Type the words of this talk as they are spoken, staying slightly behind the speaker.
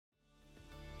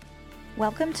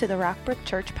Welcome to the Rockbrook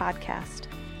Church Podcast.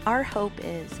 Our hope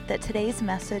is that today's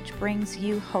message brings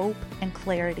you hope and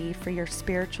clarity for your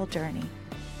spiritual journey.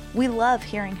 We love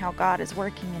hearing how God is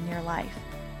working in your life.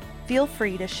 Feel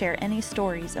free to share any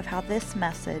stories of how this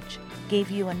message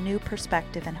gave you a new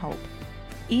perspective and hope.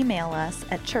 Email us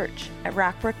at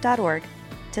church@rockbrook.org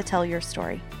to tell your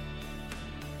story.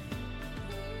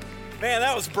 Man,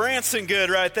 that was Branson good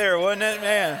right there, wasn't it,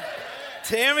 man?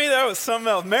 Tammy, that was something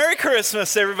else. Merry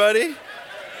Christmas, everybody.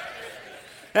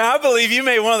 Now, I believe you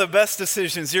made one of the best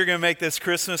decisions you're going to make this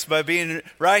Christmas by being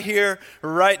right here,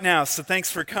 right now. So thanks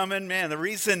for coming. Man, the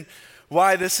reason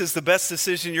why this is the best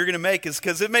decision you're going to make is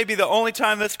because it may be the only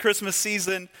time this Christmas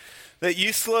season that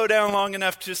you slow down long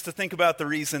enough just to think about the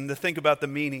reason, to think about the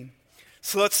meaning.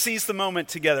 So let's seize the moment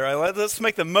together. Let's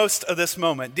make the most of this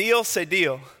moment. Deal? Say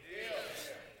deal.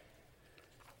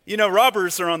 You know,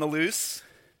 robbers are on the loose.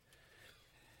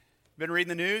 Been reading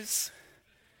the news?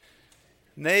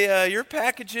 And your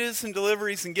packages and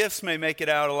deliveries and gifts may make it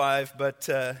out alive, but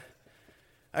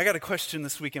I got a question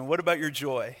this weekend. What about your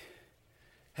joy?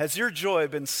 Has your joy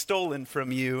been stolen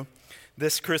from you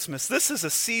this Christmas? This is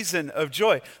a season of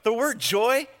joy. The word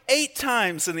joy, 8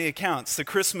 times in the accounts, the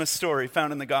Christmas story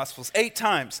found in the Gospels, 8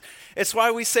 times. It's why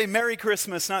we say Merry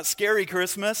Christmas, not Scary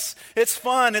Christmas. It's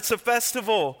fun, it's a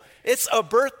festival, it's a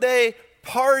birthday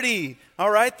party,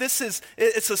 all right? It's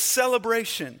a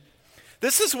celebration.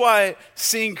 This is why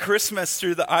seeing Christmas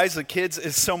through the eyes of kids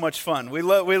is so much fun. We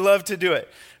love to do it.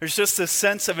 There's just a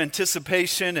sense of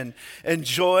anticipation and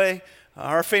joy.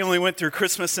 Our family went through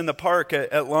Christmas in the park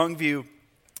at Longview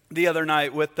the other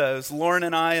night with Lauren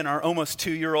and I and our almost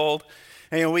 2-year-old.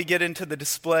 And we get into the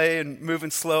display and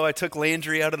moving slow. I took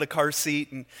Landry out of the car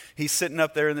seat, and he's sitting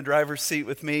up there in the driver's seat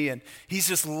with me, and he's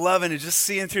just loving it, just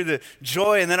seeing through the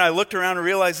joy. And then I looked around and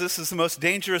realized this is the most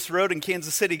dangerous road in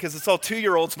Kansas City because it's all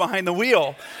 2-year-olds behind the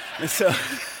wheel. And so,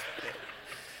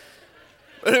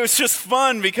 but it was just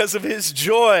fun because of his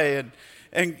joy.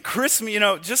 And Christmas,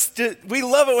 we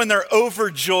love it when they're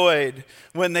overjoyed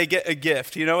when they get a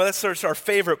gift. You know, that's sort of our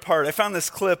favorite part. I found this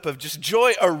clip of just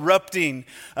joy erupting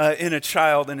in a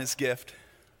child and his gift.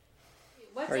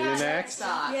 Are you next?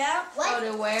 Yeah. What?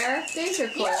 Oh, to wear? These are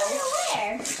cool. Yeah, to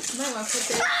wear. You might want to put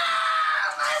this. Oh,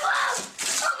 my love!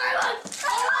 Oh, my love!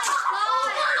 Oh,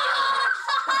 my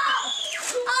God!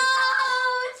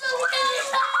 Oh, it's a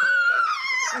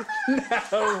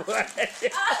No way.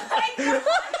 Oh, my God!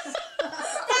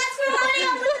 That's for money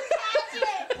on the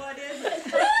pageant! What is it?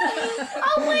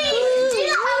 Oh, wait! Do you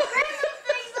know how Christmas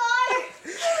things are?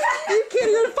 You can't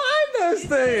even find those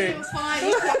things.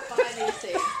 You can't find these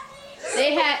things. They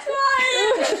had.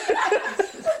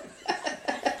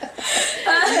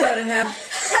 You gotta have.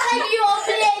 And you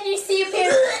open it and you see a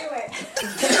paper everywhere.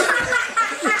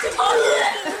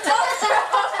 Don't throw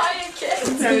up on your kids.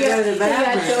 You go to the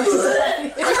bathroom.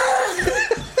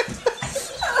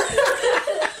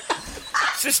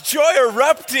 Just joy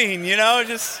erupting,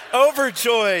 just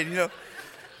overjoyed,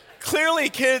 Clearly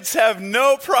kids have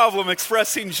no problem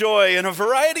expressing joy in a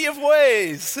variety of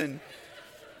ways.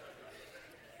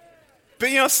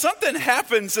 But something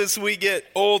happens as we get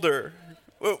older.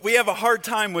 We have a hard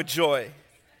time with joy.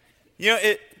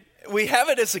 We have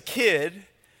it as a kid,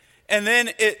 and then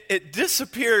it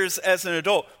disappears as an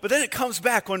adult. But then it comes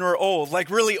back when we're old, like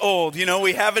really old,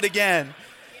 we have it again.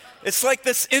 It's like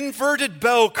this inverted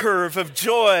bell curve of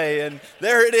joy, and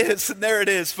there it is, and there it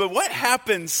is. But what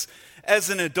happens as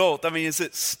an adult? I mean, is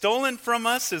it stolen from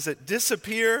us? Does it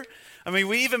disappear? I mean,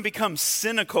 we even become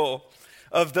cynical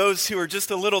of those who are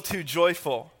just a little too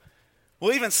joyful.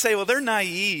 We'll even say, well, they're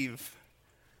naive.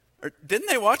 Or, didn't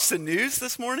they watch the news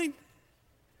this morning?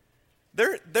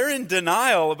 They're in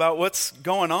denial about what's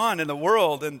going on in the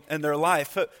world and their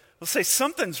life. We'll say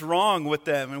something's wrong with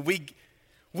them, and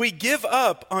we give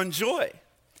up on joy.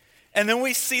 And then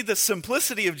we see the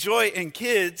simplicity of joy in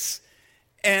kids,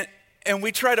 and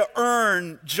we try to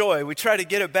earn joy. We try to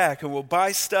get it back, and we'll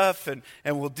buy stuff, and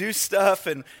we'll do stuff,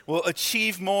 and we'll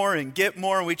achieve more and get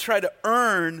more, and we try to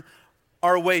earn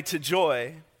our way to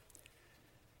joy.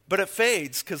 But it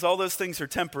fades because all those things are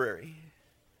temporary.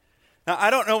 Now,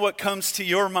 I don't know what comes to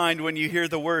your mind when you hear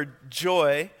the word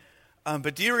joy,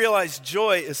 but do you realize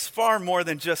joy is far more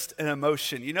than just an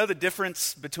emotion? You know the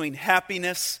difference between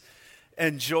happiness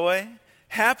and joy?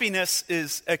 Happiness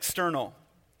is external.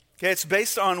 Okay, it's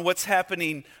based on what's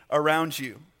happening around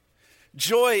you.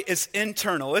 Joy is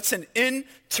internal. It's an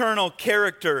internal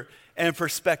character and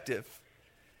perspective.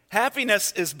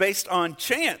 Happiness is based on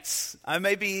chance. I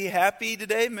may be happy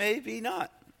today, maybe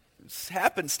not. It's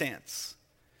happenstance.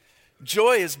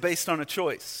 Joy is based on a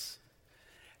choice.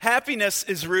 Happiness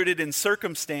is rooted in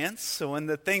circumstance. So when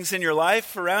the things in your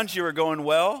life around you are going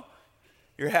well,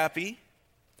 you're happy.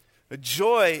 But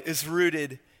joy is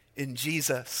rooted in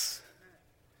Jesus.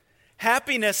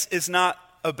 Happiness is not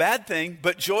a bad thing,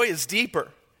 but joy is deeper.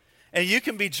 And you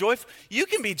can be joyful. You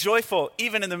can be joyful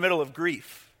even in the middle of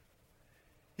grief.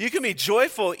 You can be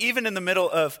joyful even in the middle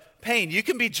of pain. You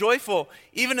can be joyful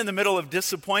even in the middle of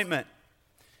disappointment,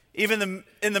 even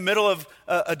in the middle of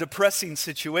a depressing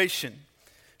situation.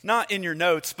 Not in your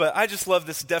notes, but I just love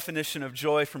this definition of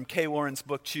joy from Kay Warren's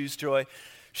book, Choose Joy.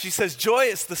 She says, joy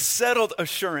is the settled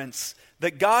assurance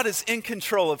that God is in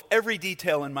control of every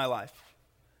detail in my life.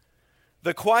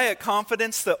 The quiet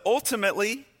confidence that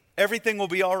ultimately everything will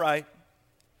be all right.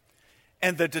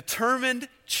 And the determined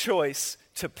choice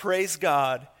to praise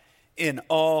God in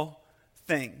all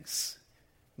things.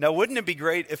 Now, wouldn't it be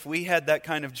great if we had that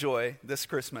kind of joy this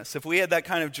Christmas? If we had that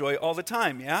kind of joy all the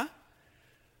time, yeah?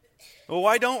 Well,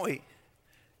 why don't we?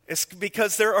 It's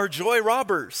because there are joy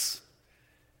robbers.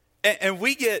 And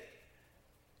we get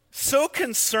so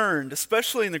concerned,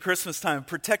 especially in the Christmas time,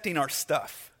 protecting our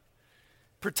stuff,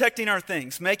 protecting our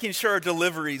things, making sure our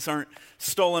deliveries aren't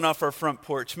stolen off our front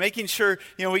porch, making sure,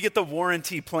 we get the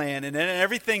warranty plan and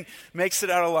everything makes it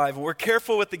out alive. And we're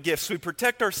careful with the gifts. We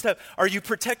protect our stuff. Are you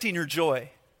protecting your joy?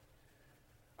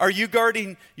 Are you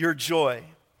guarding your joy?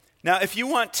 Now, if you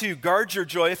want to guard your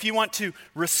joy, if you want to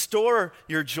restore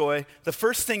your joy, the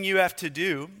first thing you have to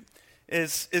do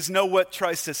is know what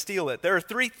tries to steal it. There are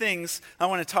three things I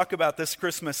want to talk about this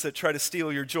Christmas that try to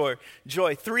steal your joy.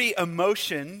 Three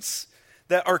emotions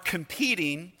that are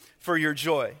competing for your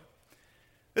joy.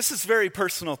 This is very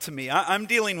personal to me. I'm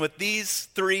dealing with these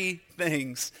three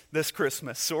things this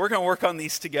Christmas. So we're going to work on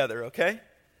these together, okay?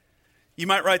 You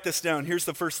might write this down. Here's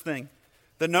the first thing.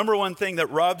 The number one thing that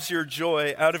robs your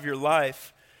joy out of your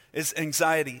life is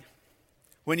anxiety.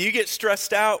 When you get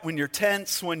stressed out, when you're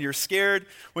tense, when you're scared,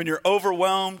 when you're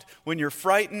overwhelmed, when you're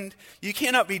frightened, you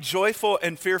cannot be joyful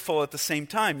and fearful at the same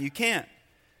time. You can't.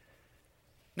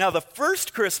 Now, the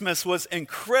first Christmas was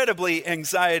incredibly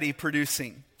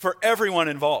anxiety-producing for everyone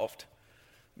involved.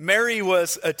 Mary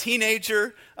was a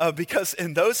teenager because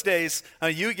in those days,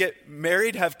 you get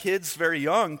married, have kids very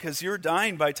young because you're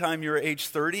dying by the time you're age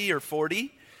 30 or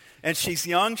 40. And she's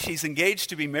young. She's engaged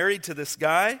to be married to this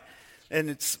guy. And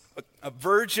it's a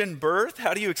virgin birth.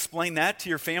 How do you explain that to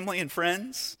your family and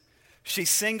friends? She's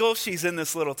single. She's in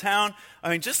this little town. I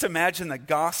mean, just imagine the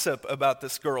gossip about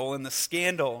this girl and the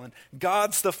scandal. And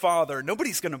God's the father.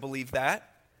 Nobody's going to believe that.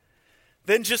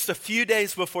 Then just a few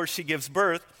days before she gives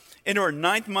birth, in her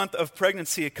 9th month of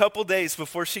pregnancy, a couple days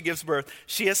before she gives birth,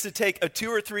 she has to take a 2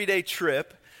 or 3 day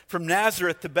trip from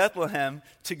Nazareth to Bethlehem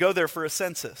to go there for a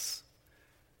census.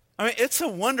 I mean, it's a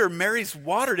wonder Mary's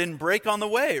water didn't break on the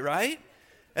way, right?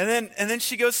 And then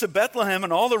she goes to Bethlehem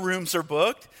and all the rooms are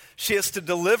booked. She has to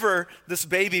deliver this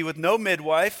baby with no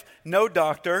midwife, no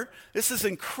doctor. This is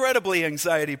incredibly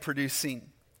anxiety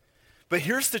producing. But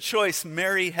here's the choice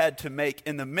Mary had to make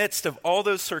in the midst of all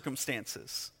those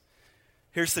circumstances.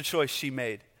 Here's the choice she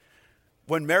made.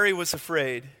 When Mary was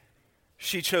afraid,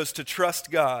 she chose to trust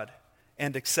God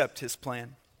and accept his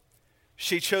plan.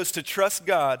 She chose to trust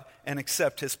God and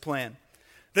accept his plan.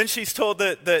 Then she's told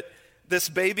that this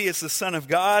baby is the Son of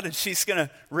God and she's going to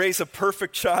raise a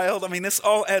perfect child. I mean, this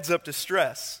all adds up to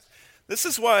stress. This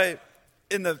is why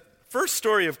in the first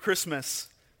story of Christmas,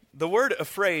 the word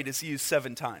afraid is used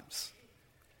 7 times.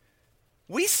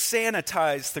 We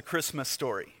sanitize the Christmas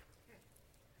story.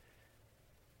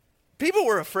 People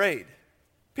were afraid.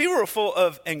 People were full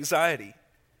of anxiety.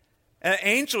 And an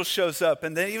angel shows up,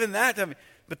 and then even that,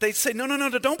 but they say, no,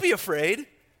 don't be afraid,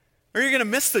 or you're going to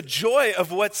miss the joy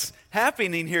of what's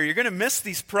happening here. You're going to miss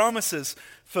these promises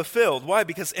fulfilled. Why?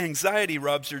 Because anxiety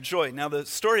robs your joy. Now, the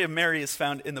story of Mary is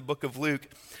found in the book of Luke.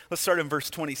 Let's start in verse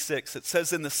 26. It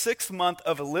says, in the 6th month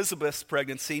of Elizabeth's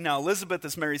pregnancy, now Elizabeth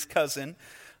is Mary's cousin.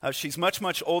 She's much,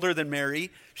 much older than Mary.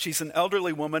 She's an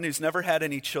elderly woman who's never had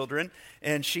any children,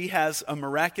 and she has a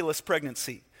miraculous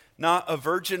pregnancy. Not a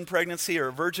virgin pregnancy or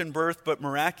a virgin birth, but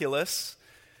miraculous.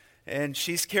 And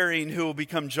she's carrying who will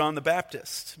become John the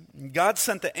Baptist. God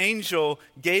sent the angel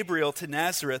Gabriel to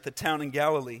Nazareth, a town in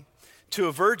Galilee, to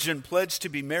a virgin pledged to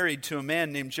be married to a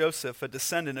man named Joseph, a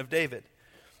descendant of David.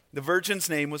 The virgin's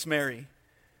name was Mary.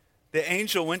 The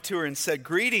angel went to her and said,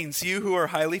 greetings, you who are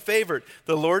highly favored.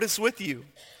 The Lord is with you.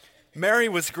 Mary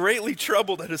was greatly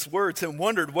troubled at his words and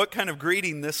wondered what kind of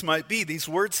greeting this might be. These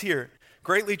words here,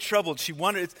 greatly troubled.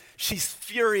 She's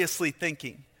furiously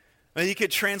thinking. Now, you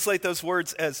could translate those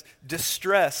words as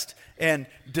distressed and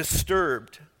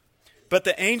disturbed. But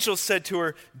the angel said to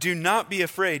her, do not be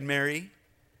afraid, Mary.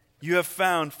 You have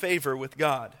found favor with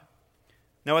God.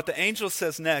 Now, what the angel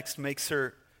says next makes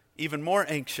her even more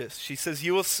anxious. She says,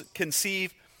 you will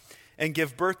conceive and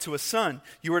give birth to a son.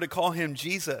 You are to call him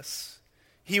Jesus.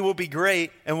 He will be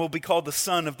great and will be called the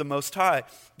Son of the Most High.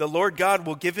 The Lord God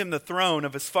will give him the throne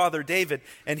of his father David,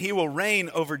 and he will reign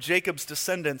over Jacob's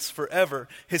descendants forever.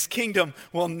 His kingdom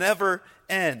will never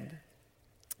end.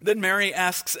 Then Mary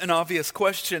asks an obvious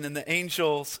question, and the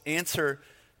angel's answer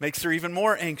makes her even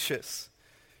more anxious.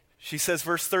 She says,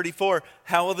 verse 34,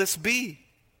 how will this be?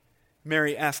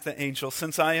 Mary asked the angel,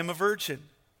 since I am a virgin.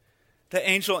 The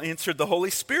angel answered, the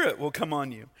Holy Spirit will come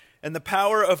on you, and the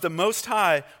power of the Most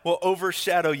High will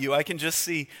overshadow you. I can just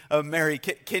see Mary.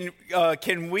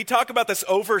 Can we talk about this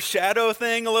overshadow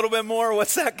thing a little bit more?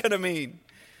 What's that going to mean?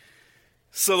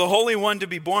 So the Holy One to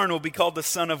be born will be called the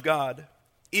Son of God.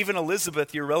 Even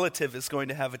Elizabeth, your relative, is going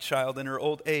to have a child in her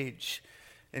old age.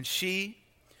 And she,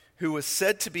 who was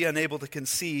said to be unable to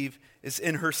conceive, is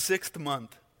in her 6th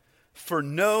month. For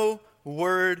no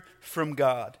word from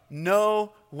God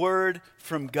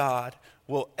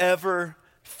will ever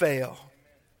fail.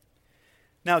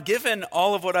 Now, given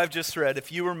all of what I've just read,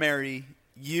 if you were Mary,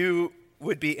 you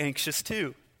would be anxious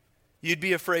too. You'd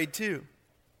be afraid too.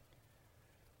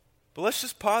 But let's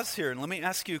just pause here and let me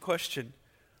ask you a question.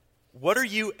 What are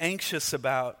you anxious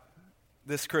about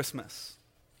this Christmas?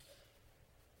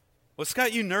 What's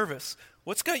got you nervous?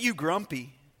 What's got you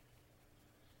grumpy?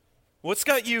 What's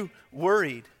got you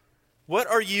worried? What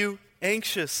are you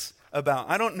anxious about?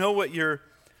 I don't know what you're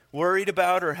worried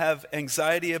about or have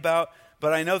anxiety about,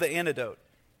 but I know the antidote.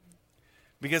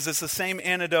 Because it's the same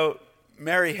antidote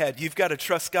Mary had. You've got to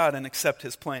trust God and accept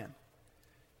his plan.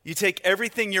 You take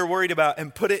everything you're worried about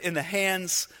and put it in the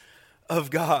hands of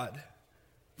God.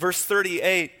 Verse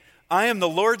 38, I am the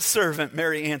Lord's servant,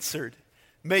 Mary answered.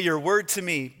 May your word to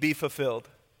me be fulfilled.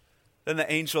 Then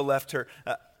the angel left her.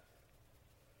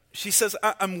 She says,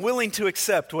 I'm willing to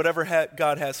accept whatever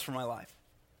God has for my life.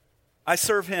 I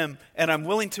serve him, and I'm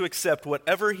willing to accept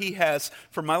whatever he has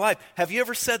for my life. Have you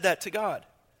ever said that to God?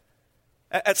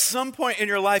 At some point in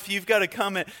your life, you've got to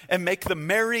come and make the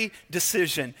Mary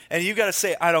decision. And you've got to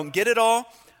say, I don't get it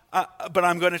all, but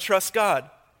I'm going to trust God.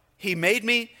 He made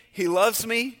me, he loves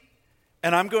me,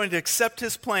 and I'm going to accept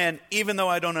his plan even though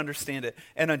I don't understand it.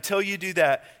 And until you do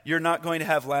that, you're not going to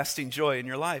have lasting joy in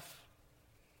your life.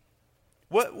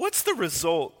 What's the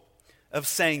result of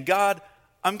saying, God,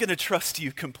 I'm going to trust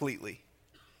you completely?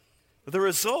 The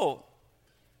result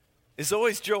is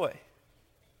always joy.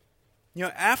 You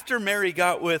know, after Mary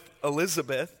got with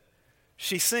Elizabeth,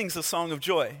 she sings a song of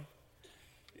joy.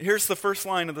 Here's the first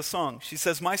line of the song. She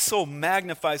says, my soul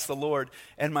magnifies the Lord,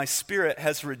 and my spirit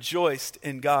has rejoiced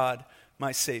in God,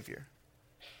 my Savior.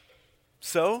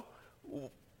 So,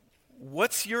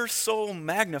 what's your soul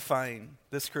magnifying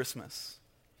this Christmas?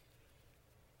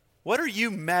 What are you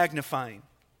magnifying?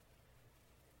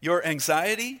 Your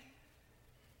anxiety?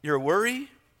 Your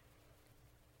worry?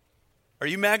 Are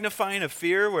you magnifying a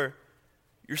fear where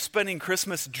you're spending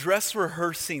Christmas dress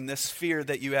rehearsing this fear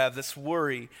that you have, this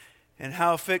worry, and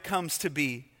how if it comes to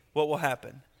be, what will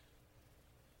happen?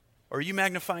 Or are you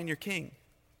magnifying your King?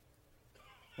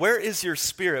 Where is your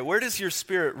spirit? Where does your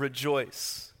spirit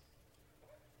rejoice?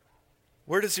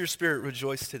 Where does your spirit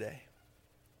rejoice today?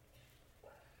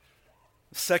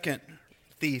 The second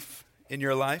thief in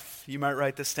your life, you might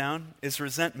write this down, is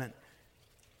resentment.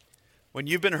 When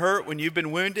you've been hurt, when you've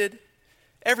been wounded,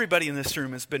 everybody in this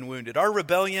room has been wounded. Our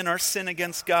rebellion, our sin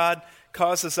against God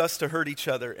causes us to hurt each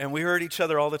other, and we hurt each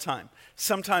other all the time.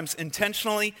 Sometimes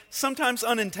intentionally, sometimes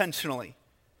unintentionally.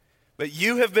 But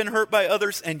you have been hurt by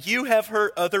others, and you have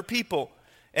hurt other people.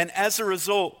 And as a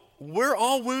result, we're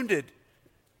all wounded.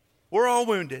 We're all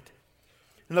wounded.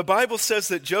 And the Bible says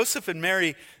that Joseph and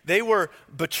Mary, they were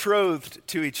betrothed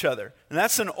to each other. And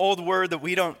that's an old word that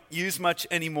we don't use much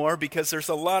anymore because there's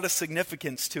a lot of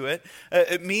significance to it.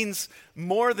 It means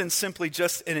more than simply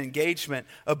just an engagement.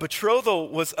 A betrothal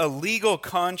was a legal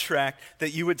contract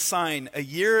that you would sign a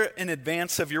year in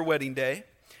advance of your wedding day.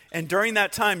 And during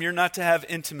that time, you're not to have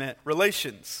intimate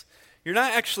relations. You're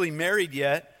not actually married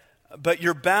yet, but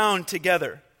you're bound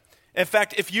together. In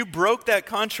fact, if you broke that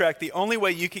contract, the only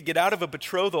way you could get out of a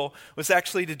betrothal was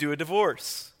actually to do a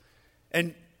divorce.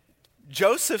 And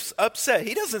Joseph's upset.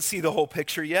 He doesn't see the whole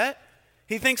picture yet.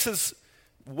 He thinks his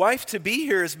wife-to-be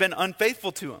here has been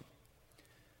unfaithful to him.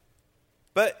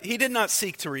 But he did not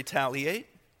seek to retaliate.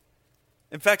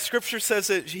 In fact, Scripture says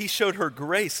that he showed her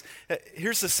grace.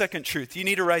 Here's the second truth. You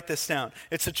need to write this down.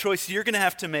 It's a choice you're going to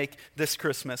have to make this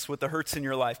Christmas with the hurts in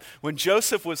your life. When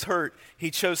Joseph was hurt,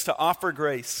 he chose to offer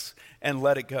grace and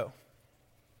let it go.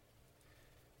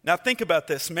 Now think about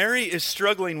this. Mary is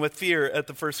struggling with fear at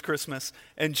the first Christmas,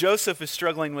 and Joseph is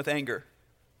struggling with anger.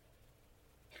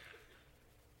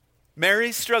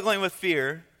 Mary's struggling with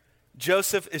fear.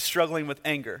 Joseph is struggling with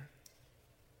anger.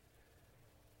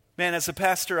 Man, as a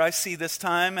pastor, I see this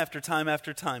time after time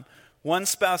after time. One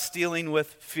spouse dealing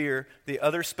with fear, the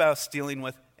other spouse dealing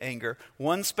with anger.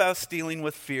 One spouse dealing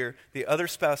with fear, the other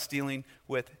spouse dealing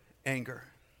with anger.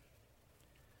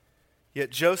 Yet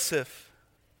Joseph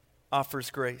offers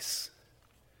grace.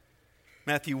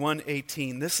 Matthew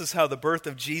 1:18. This is how the birth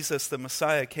of Jesus, the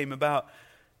Messiah, came about.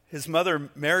 His mother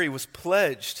Mary was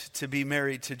pledged to be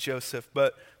married to Joseph,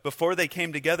 but before they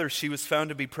came together, she was found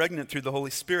to be pregnant through the Holy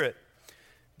Spirit.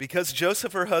 Because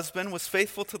Joseph, her husband, was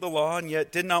faithful to the law and yet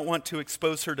did not want to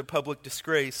expose her to public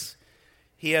disgrace,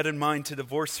 he had in mind to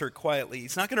divorce her quietly.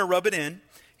 He's not going to rub it in.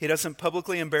 He doesn't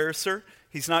publicly embarrass her.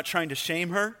 He's not trying to shame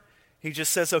her. He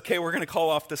just says, okay, we're going to call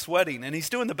off this wedding, and he's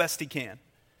doing the best he can.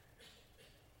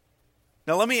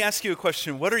 Now let me ask you a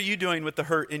question. What are you doing with the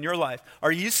hurt in your life?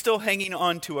 Are you still hanging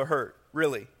on to a hurt,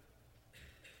 really?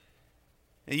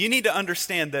 And you need to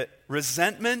understand that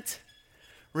resentment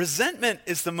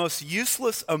is the most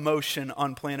useless emotion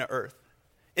on planet Earth.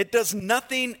 It does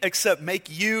nothing except make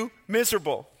you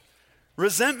miserable.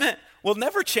 Resentment will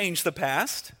never change the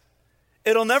past.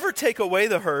 It'll never take away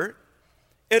the hurt.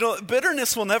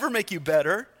 Bitterness will never make you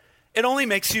better. It only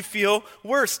makes you feel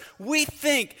worse. We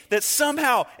think that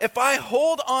somehow, if I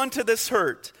hold on to this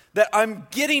hurt, that I'm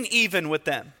getting even with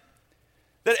them.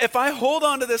 That if I hold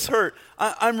on to this hurt,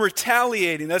 I'm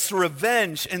retaliating. That's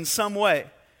revenge in some way.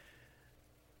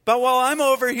 But while I'm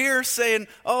over here saying,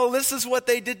 oh, this is what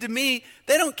they did to me,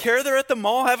 they don't care. They're at the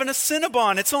mall having a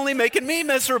Cinnabon. It's only making me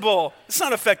miserable. It's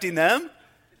not affecting them.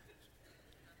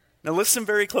 Now listen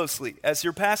very closely. As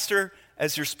your pastor,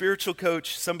 as your spiritual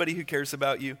coach, somebody who cares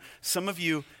about you, some of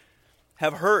you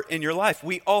have hurt in your life.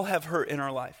 We all have hurt in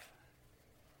our life.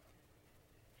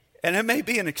 And it may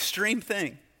be an extreme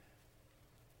thing.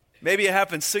 Maybe it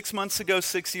happened 6 months ago,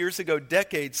 6 years ago,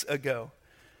 decades ago.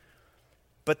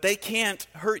 But they can't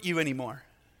hurt you anymore.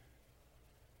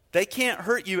 They can't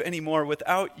hurt you anymore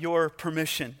without your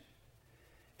permission.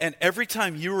 And every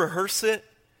time you rehearse it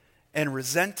and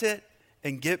resent it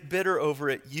and get bitter over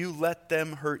it, you let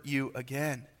them hurt you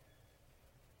again.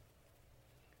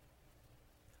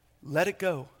 Let it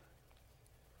go.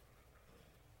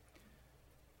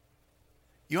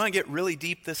 You want to get really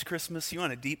deep this Christmas? You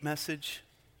want a deep message?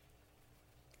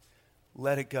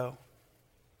 Let it go.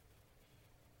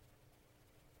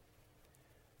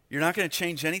 You're not going to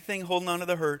change anything holding on to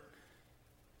the hurt.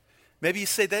 Maybe you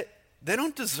say that they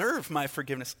don't deserve my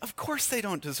forgiveness. Of course they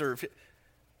don't deserve it.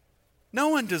 No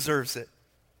one deserves it.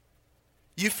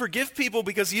 You forgive people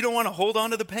because you don't want to hold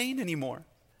on to the pain anymore.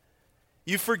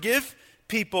 You forgive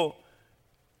people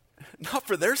not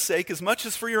for their sake as much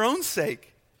as for your own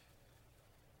sake.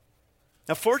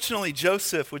 Now, fortunately,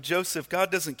 with Joseph,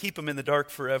 God doesn't keep him in the dark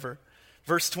forever.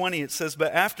 Verse 20, it says,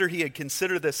 but after he had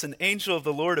considered this, an angel of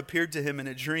the Lord appeared to him in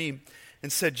a dream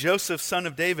and said, Joseph, son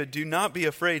of David, do not be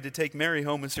afraid to take Mary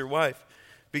home as your wife,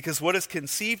 because what is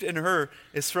conceived in her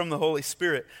is from the Holy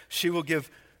Spirit. She will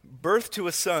give birth to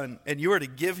a son, and you are to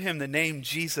give him the name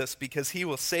Jesus, because he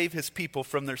will save his people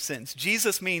from their sins.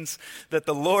 Jesus means that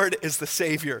the Lord is the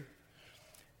Savior.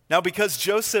 Now, because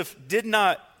Joseph did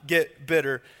not get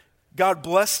bitter, God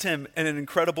blessed him in an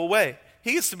incredible way.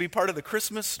 He gets to be part of the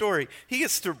Christmas story. He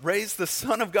gets to raise the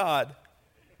Son of God.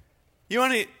 You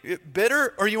want to get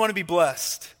bitter or you want to be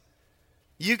blessed?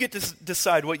 You get to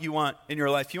decide what you want in your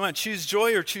life. You want to choose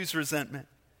joy or choose resentment?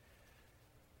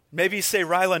 Maybe you say,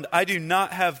 Ryland, I do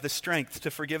not have the strength to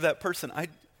forgive that person. I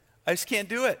just can't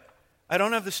do it. I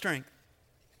don't have the strength.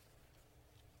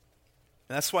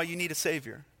 And that's why you need a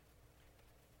Savior.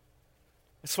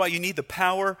 That's why you need the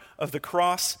power of the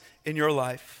cross in your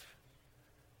life.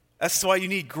 That's why you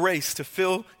need grace to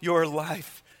fill your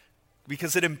life,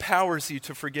 because it empowers you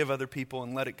to forgive other people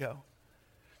and let it go.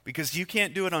 Because you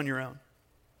can't do it on your own.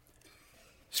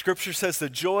 Scripture says the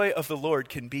joy of the Lord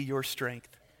can be your strength.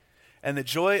 And the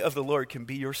joy of the Lord can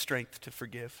be your strength to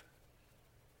forgive.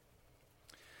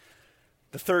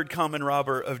 The third common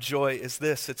robber of joy is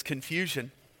this: it's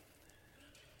confusion.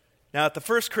 Now, at the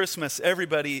first Christmas,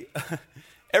 everybody's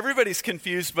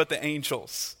confused but the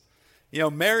angels. You know,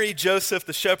 Mary, Joseph,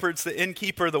 the shepherds, the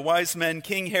innkeeper, the wise men,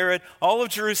 King Herod, all of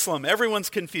Jerusalem, everyone's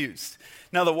confused.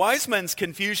 Now, the wise men's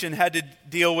confusion had to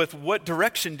deal with, what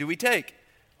direction do we take?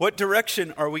 What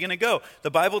direction are we going to go? The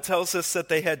Bible tells us that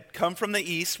they had come from the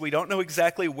east. We don't know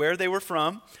exactly where they were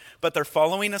from, but they're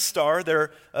following a star.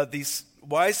 They're these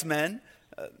wise men,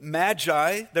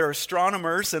 magi, they're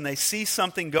astronomers, and they see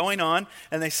something going on,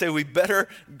 and they say, we better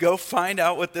go find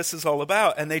out what this is all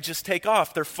about. And they just take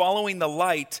off. They're following the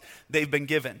light they've been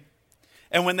given.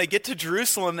 And when they get to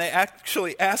Jerusalem, they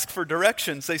actually ask for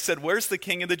directions. They said, "Where's the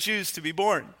King of the Jews to be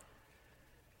born?"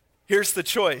 Here's the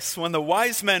choice. When the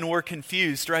wise men were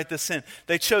confused, write this in,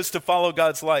 they chose to follow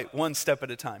God's light one step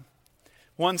at a time.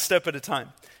 One step at a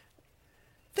time.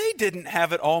 They didn't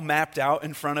have it all mapped out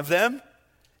in front of them.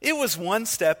 It was one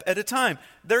step at a time.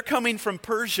 They're coming from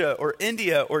Persia or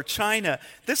India or China.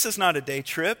 This is not a day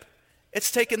trip.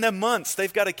 It's taken them months.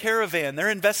 They've got a caravan. They're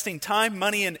investing time,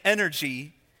 money, and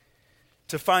energy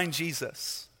to find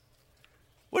Jesus.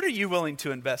 What are you willing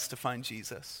to invest to find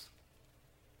Jesus?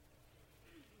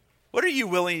 What are you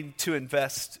willing to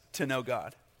invest to know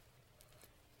God?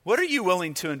 What are you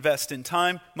willing to invest in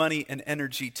time, money, and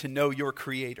energy to know your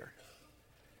Creator?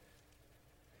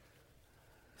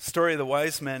 The story of the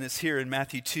wise men is here in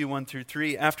Matthew 2,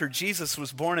 1-3. After Jesus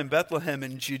was born in Bethlehem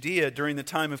in Judea during the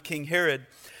time of King Herod,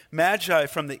 Magi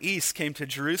from the east came to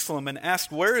Jerusalem and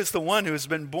asked, "Where is the one who has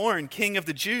been born King of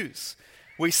the Jews?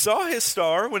 We saw his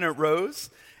star when it rose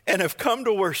and have come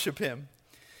to worship him."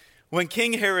 When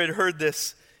King Herod heard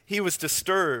this, he was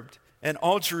disturbed, and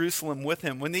all Jerusalem with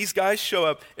him. When these guys show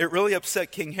up, it really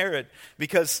upset King Herod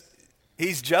because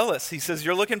he's jealous. He says,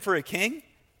 "You're looking for a king?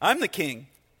 I'm the king."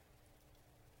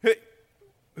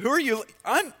 Who are you?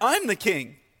 I'm the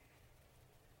king.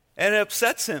 And it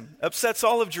upsets him, upsets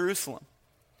all of Jerusalem.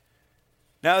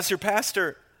 Now, as your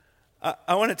pastor,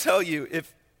 I want to tell you,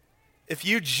 if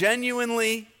you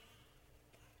genuinely,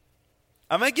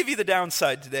 I'm going to give you the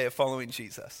downside today of following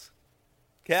Jesus.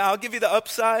 Okay, I'll give you the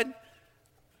upside.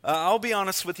 I'll be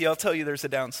honest with you. I'll tell you there's a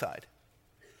downside.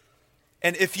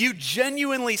 And if you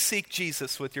genuinely seek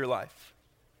Jesus with your life,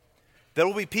 there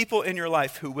will be people in your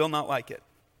life who will not like it.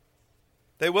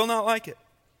 They will not like it.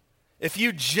 If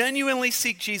you genuinely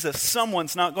seek Jesus,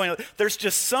 someone's not going to. There's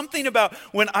just something about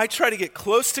when I try to get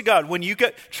close to God, when you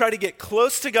try to get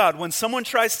close to God, when someone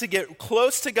tries to get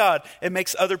close to God, it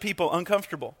makes other people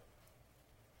uncomfortable.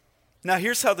 Now,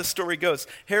 here's how the story goes.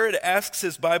 Herod asks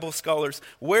his Bible scholars,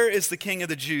 "Where is the King of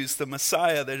the Jews, the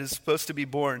Messiah that is supposed to be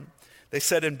born?" They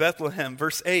said, "In Bethlehem."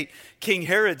 Verse 8, King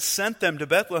Herod sent them to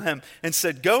Bethlehem and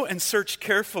said, "Go and search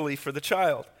carefully for the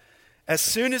child. As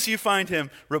soon as you find him,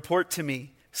 report to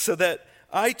me, so that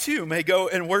I too may go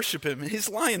and worship him." He's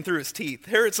lying through his teeth.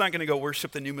 Herod's not going to go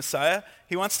worship the new Messiah.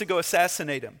 He wants to go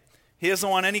assassinate him. He doesn't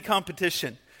want any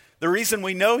competition. The reason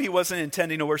we know he wasn't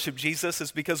intending to worship Jesus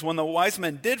is because when the wise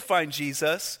men did find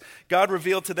Jesus, God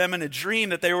revealed to them in a dream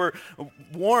that they were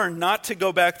warned not to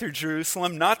go back through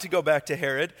Jerusalem, not to go back to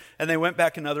Herod, and they went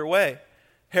back another way.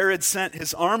 Herod sent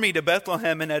his army to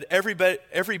Bethlehem and had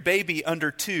every baby under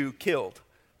 2 killed.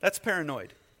 That's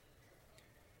paranoid.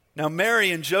 Now,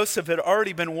 Mary and Joseph had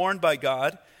already been warned by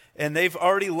God, and they've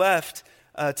already left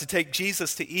to take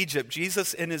Jesus to Egypt.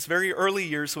 Jesus, in his very early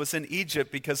years, was in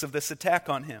Egypt because of this attack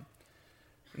on him.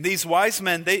 These wise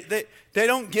men, they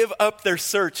don't give up their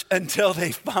search until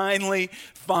they finally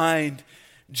find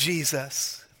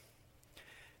Jesus.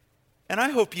 And I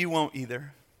hope you won't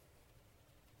either.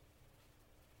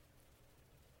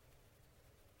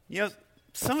 You know,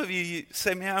 some of you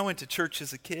say, "Man, I went to church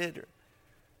as a kid," or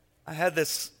 "I had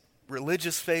this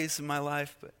religious phase in my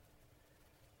life," but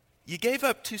you gave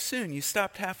up too soon. You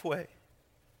stopped halfway.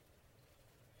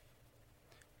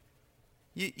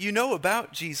 You know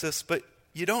about Jesus, but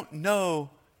you don't know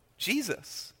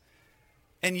Jesus.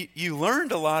 And you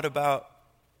learned a lot about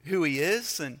who he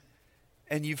is, and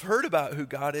you've heard about who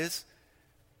God is,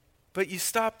 but you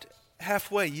stopped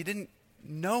halfway. You didn't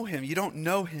know him. You don't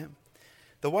know him.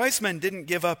 The wise men didn't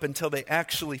give up until they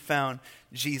actually found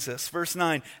Jesus. Verse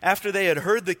 9, after they had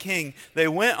heard the king, they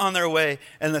went on their way,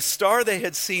 and the star they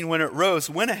had seen when it rose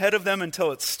went ahead of them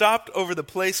until it stopped over the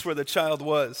place where the child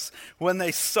was. When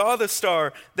they saw the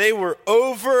star, they were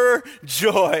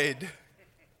overjoyed.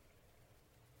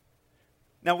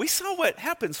 Now, we saw what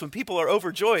happens when people are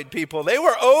overjoyed, people. They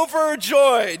were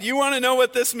overjoyed. You want to know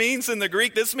what this means in the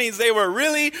Greek? This means they were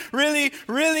really, really,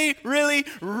 really, really,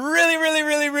 really, really,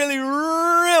 really, really,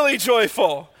 really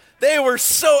joyful. They were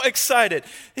so excited.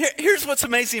 Here's what's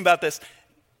amazing about this.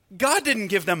 God didn't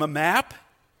give them a map.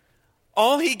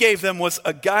 All he gave them was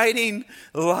a guiding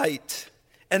light.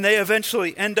 And they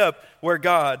eventually end up where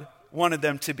God wanted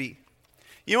them to be.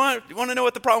 You want to know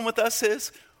what the problem with us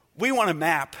is? We want a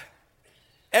map.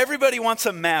 Everybody wants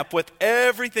a map with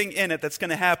everything in it that's going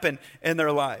to happen in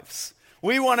their lives.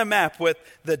 We want a map with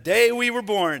the day we were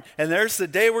born, and there's the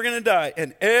day we're going to die,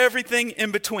 and everything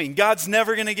in between. God's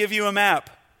never going to give you a map.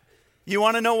 You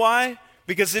want to know why?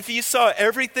 Because if you saw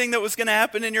everything that was going to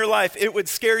happen in your life, it would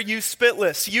scare you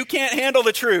spitless. You can't handle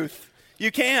the truth.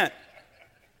 You can't.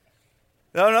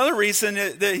 Another reason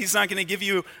that he's not going to give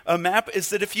you a map is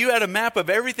that if you had a map of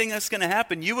everything that's going to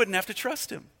happen, you wouldn't have to trust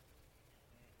him.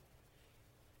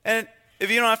 And if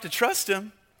you don't have to trust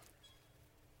him,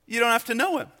 you don't have to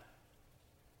know him.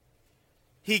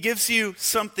 He gives you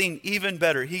something even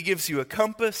better. He gives you a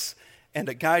compass and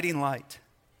a guiding light.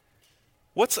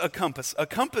 What's a compass? A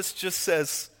compass just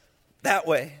says that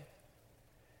way.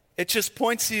 It just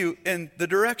points you in the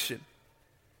direction.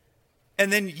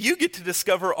 And then you get to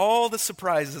discover all the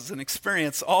surprises and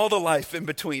experience all the life in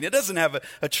between. It doesn't have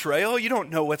a trail. You don't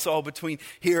know what's all between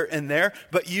here and there,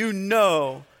 but you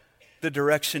know the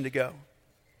direction to go.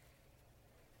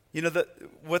 You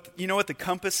know what the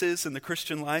compass is in the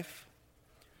Christian life?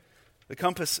 The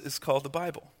compass is called the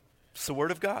Bible. It's the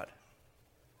Word of God.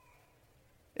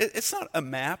 It's not a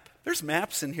map. There's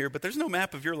maps in here, but there's no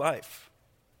map of your life.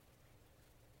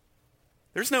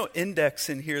 There's no index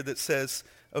in here that says,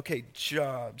 okay,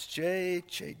 jobs, J,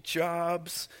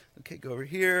 jobs. Okay, go over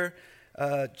here.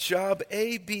 Job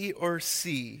A, B, or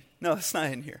C. No, that's not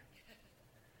in here.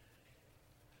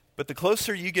 But the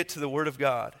closer you get to the Word of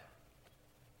God,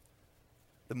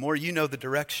 the more you know the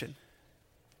direction.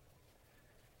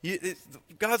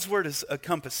 God's Word is a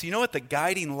compass. You know what the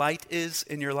guiding light is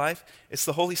in your life? It's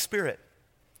the Holy Spirit.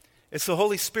 It's the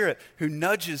Holy Spirit who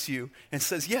nudges you and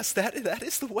says, yes, that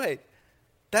is the way.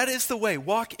 That is the way.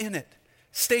 Walk in it.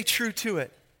 Stay true to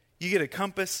it. You get a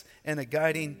compass and a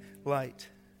guiding light.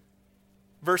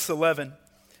 Verse 11.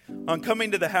 On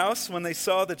coming to the house, when they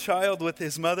saw the child with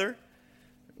his mother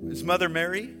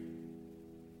Mary,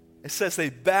 it says they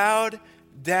bowed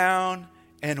down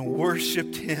and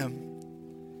worshiped him.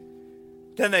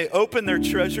 Then they opened their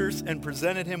treasures and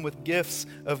presented him with gifts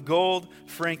of gold,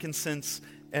 frankincense,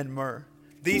 and myrrh.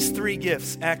 These three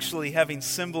gifts actually having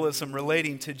symbolism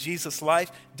relating to Jesus'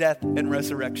 life, death, and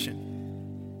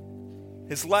resurrection.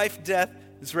 His life, death,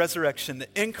 his resurrection, the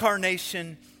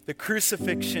incarnation, the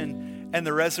crucifixion, and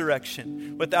the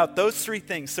resurrection. Without those three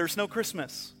things, there's no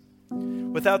Christmas.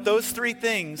 Without those three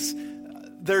things,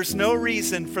 there's no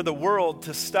reason for the world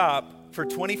to stop for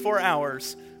 24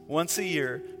 hours once a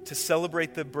year to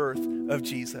celebrate the birth of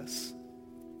Jesus.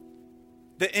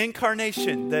 The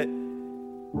incarnation, that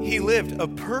he lived a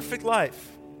perfect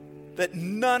life that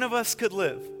none of us could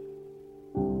live.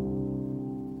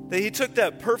 That he took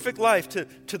that perfect life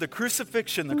to the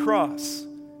crucifixion, the cross,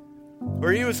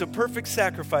 where he was a perfect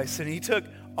sacrifice, and he took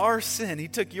our sin, he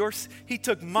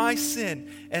took my sin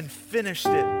and finished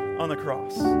it on the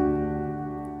cross.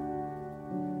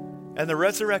 And the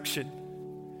resurrection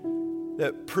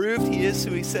that proved he is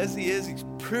who he says he is, he's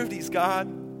proved he's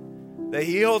God, that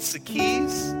he holds the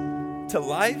keys to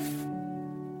life,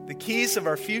 the keys of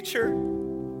our future,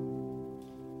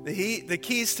 the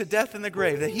keys to death and the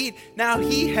grave, that he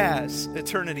has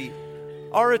eternity,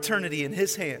 our eternity in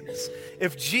his hands.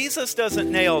 If Jesus doesn't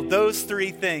nail those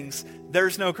three things,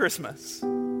 there's no Christmas.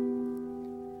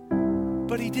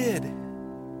 But he did.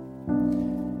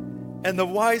 And the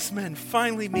wise men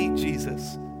finally meet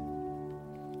Jesus.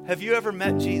 Have you ever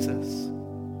met Jesus?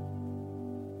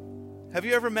 Have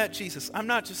you ever met Jesus? I'm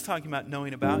not just talking about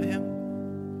knowing about him.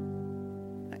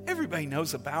 Everybody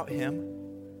knows about him.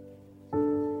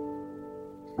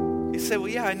 You say, well,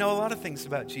 yeah, I know a lot of things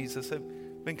about Jesus.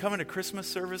 I've been coming to Christmas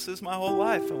services my whole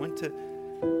life. I went to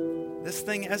this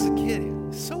thing as a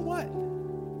kid. So what?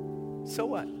 So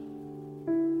what?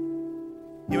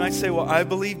 You might say, well, I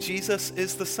believe Jesus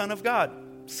is the Son of God.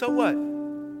 So what?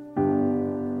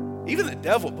 Even the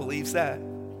devil believes that.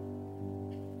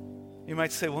 You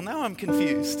might say, well, now I'm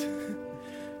confused.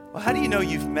 Well, how do you know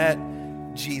you've met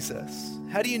Jesus?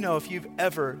 How do you know if you've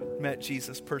ever met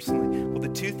Jesus personally? Well, the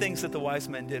two things that the wise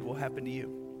men did will happen to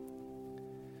you.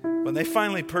 When they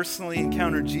finally personally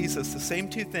encountered Jesus, the same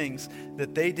two things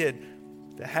that they did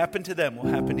that happened to them will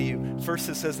happen to you. First,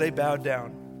 it says they bowed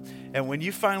down. And when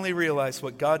you finally realize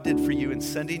what God did for you in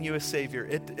sending you a Savior,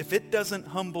 if it doesn't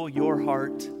humble your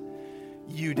heart,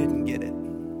 you didn't get it.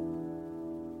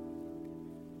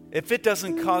 If it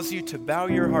doesn't cause you to bow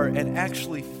your heart and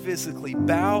actually physically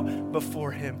bow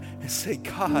before him and say,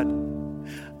 God,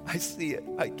 I see it.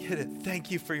 I get it.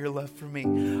 Thank you for your love for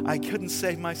me. I couldn't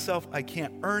save myself. I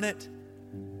can't earn it.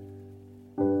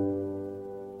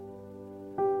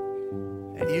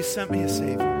 And you sent me a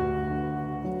Savior.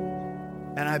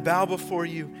 And I bow before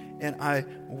you and I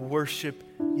worship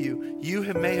you. You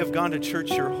may have gone to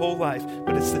church your whole life,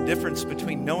 but it's the difference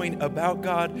between knowing about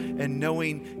God and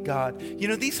knowing God. You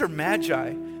know, these are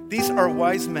magi. These are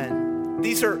wise men.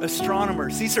 These are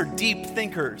astronomers. These are deep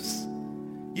thinkers.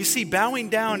 You see, bowing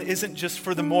down isn't just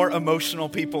for the more emotional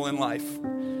people in life.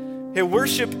 Hey,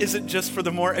 worship isn't just for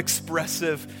the more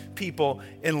expressive people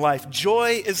in life.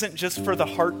 Joy isn't just for the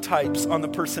heart types on the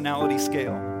personality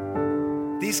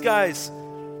scale. These guys,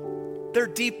 they're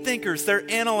deep thinkers, they're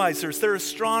analyzers, they're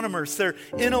astronomers, they're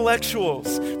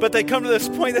intellectuals. But they come to this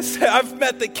point that say, I've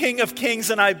met the King of Kings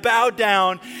and I bow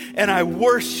down and I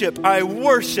worship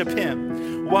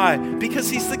him. Why? Because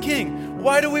he's the king.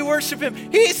 Why do we worship him?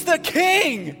 He's the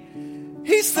king.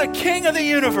 He's the king of the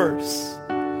universe.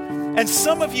 And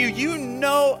some of you, you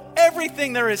know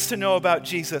everything there is to know about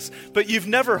Jesus, but you've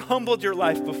never humbled your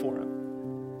life before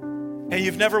him. And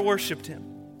you've never worshiped him.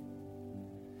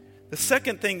 The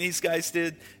second thing these guys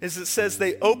did is it says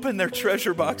they opened their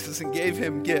treasure boxes and gave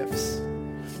him gifts.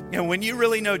 And when you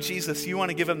really know Jesus, you want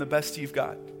to give him the best you've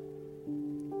got.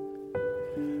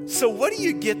 So what do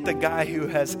you get the guy who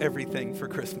has everything for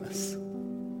Christmas?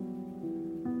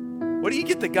 What do you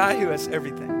get the guy who has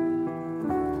everything?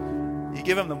 You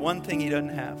give him the one thing he doesn't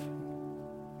have.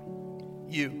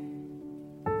 You.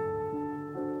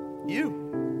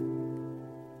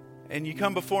 And you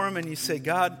come before him and you say,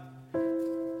 God,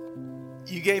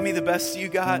 you gave me the best you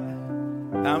got.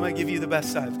 Now I'm going to give you the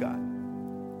best I've got.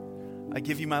 I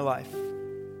give you my life.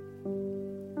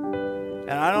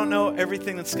 And I don't know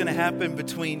everything that's going to happen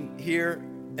between here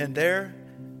and there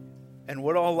and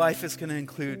what all life is going to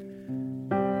include.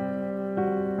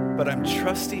 But I'm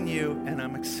trusting you and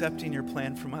I'm accepting your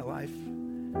plan for my life.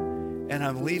 And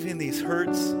I'm leaving these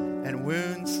hurts and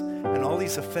wounds and all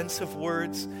these offensive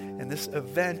words and this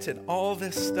event and all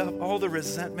this stuff, all the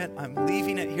resentment, I'm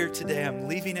leaving it here today. I'm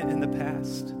leaving it in the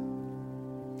past.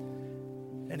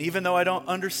 And even though I don't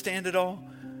understand it all,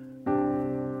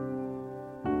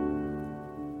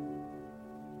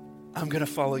 I'm going to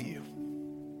follow you.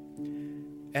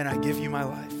 And I give you my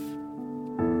life.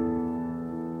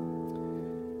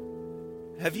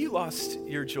 Have you lost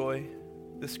your joy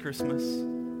this Christmas?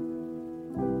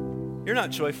 You're not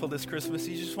joyful this Christmas.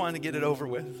 You just want to get it over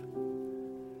with.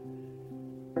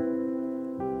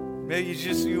 Maybe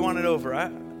you want it over.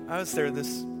 I was there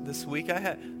this week. I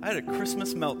had a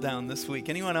Christmas meltdown this week.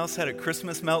 Anyone else had a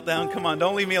Christmas meltdown? Come on,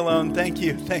 don't leave me alone. Thank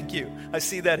you. I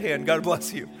see that hand. God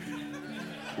bless you.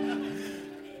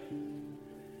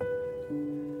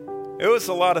 It was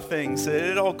a lot of things.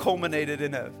 It all culminated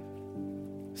in a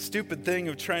stupid thing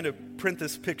of trying to print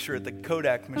this picture at the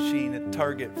Kodak machine at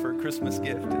Target for a Christmas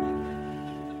gift.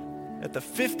 And at the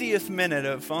 50th minute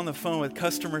of on the phone with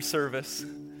customer service,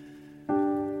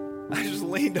 I just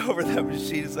leaned over that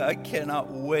machine and said, I cannot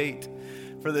wait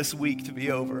for this week to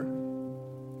be over.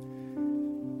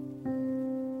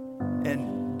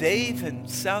 And Dave in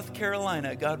South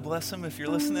Carolina, God bless him if you're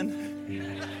listening,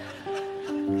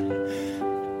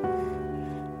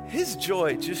 his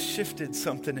joy just shifted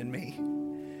something in me.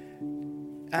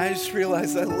 I just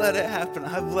realized I let it happen.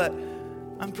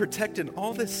 I'm protecting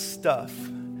all this stuff,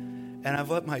 and I've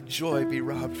let my joy be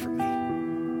robbed from me.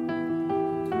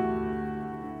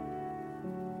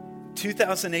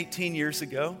 2018 years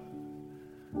ago,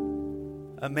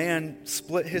 a man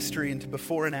split history into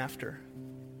before and after.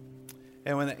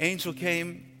 And when the angel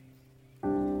came,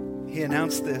 he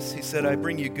announced this. He said, I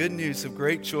bring you good news of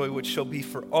great joy, which shall be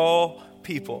for all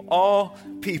people. All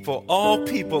people, all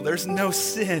people. There's no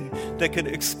sin that could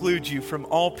exclude you from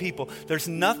all people. There's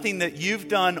nothing that you've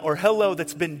done or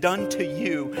that's been done to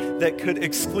you that could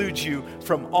exclude you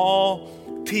from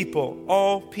all people.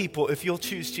 All people, if you'll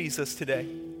choose Jesus today.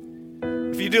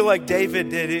 If you do like David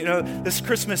did, this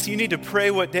Christmas, you need to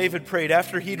pray what David prayed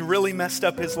after he'd really messed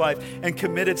up his life and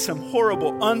committed some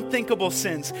horrible, unthinkable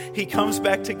sins. He comes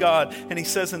back to God and he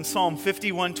says in Psalm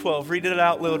 51:12, read it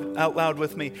out loud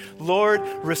with me. Lord,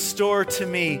 restore to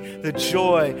me the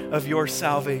joy of your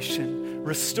salvation.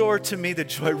 Restore to me the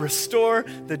joy. Restore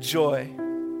the joy.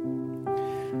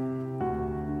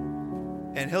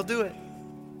 And he'll do it.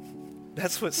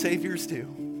 That's what saviors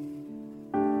do.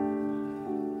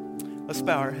 Let's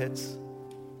bow our heads.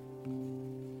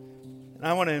 And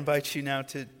I want to invite you now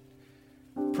to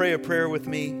pray a prayer with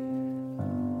me.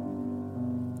 And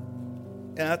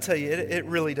I'll tell you, it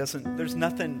really doesn't, there's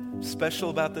nothing special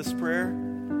about this prayer.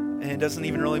 And it doesn't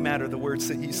even really matter the words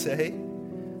that you say.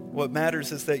 What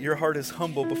matters is that your heart is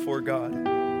humble before God.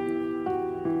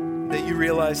 That you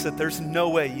realize that there's no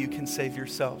way you can save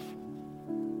yourself.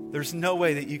 There's no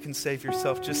way that you can save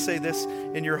yourself. Just say this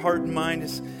in your heart and mind.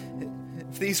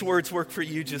 If these words work for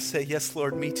you, just say, yes,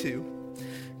 Lord, me too.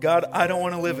 God, I don't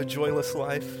want to live a joyless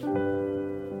life.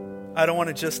 I don't want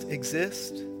to just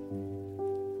exist.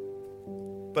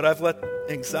 But I've let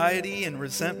anxiety and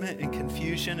resentment and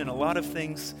confusion and a lot of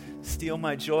things steal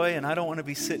my joy. And I don't want to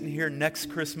be sitting here next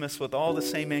Christmas with all the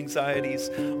same anxieties,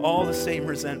 all the same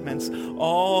resentments,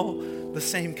 all the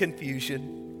same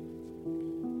confusion.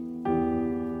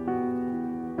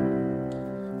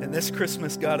 And this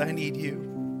Christmas, God, I need you.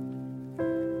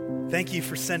 Thank you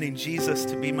for sending Jesus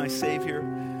to be my Savior.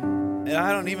 And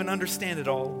I don't even understand it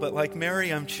all, but like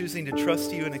Mary, I'm choosing to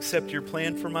trust you and accept your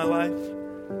plan for my life.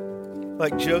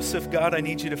 Like Joseph, God, I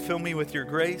need you to fill me with your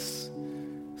grace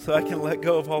so I can let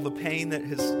go of all the pain that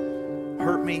has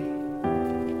hurt me.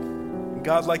 And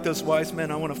God, like those wise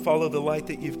men, I want to follow the light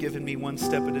that you've given me one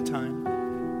step at a time.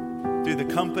 Through the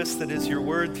compass that is your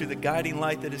word, through the guiding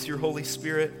light that is your Holy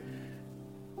Spirit.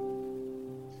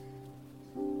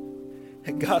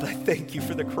 And God, I thank you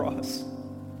for the cross.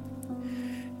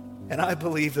 And I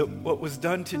believe that what was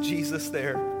done to Jesus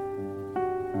there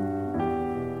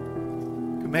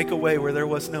could make a way where there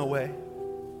was no way.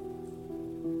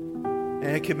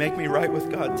 And it can make me right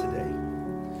with God today.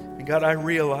 And God, I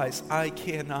realize I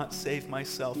cannot save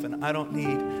myself, and I don't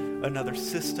need another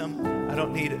system. I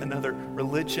don't need another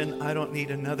religion. I don't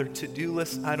need another to-do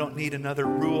list. I don't need another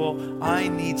rule. I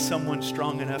need someone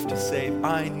strong enough to save.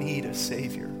 I need a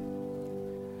Savior.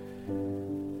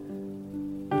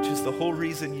 Which is the whole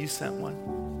reason you sent one.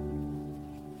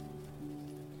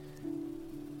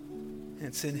 And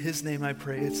it's in his name I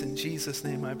pray. It's in Jesus'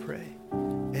 name I pray.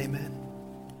 Amen.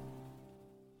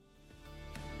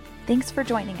 Thanks for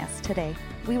joining us today.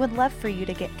 We would love for you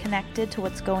to get connected to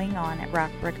what's going on at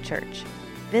Rockbrook Church.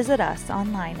 Visit us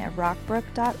online at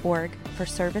rockbrook.org for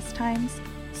service times,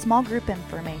 small group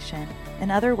information,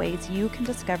 and other ways you can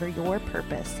discover your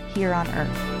purpose here on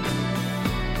earth.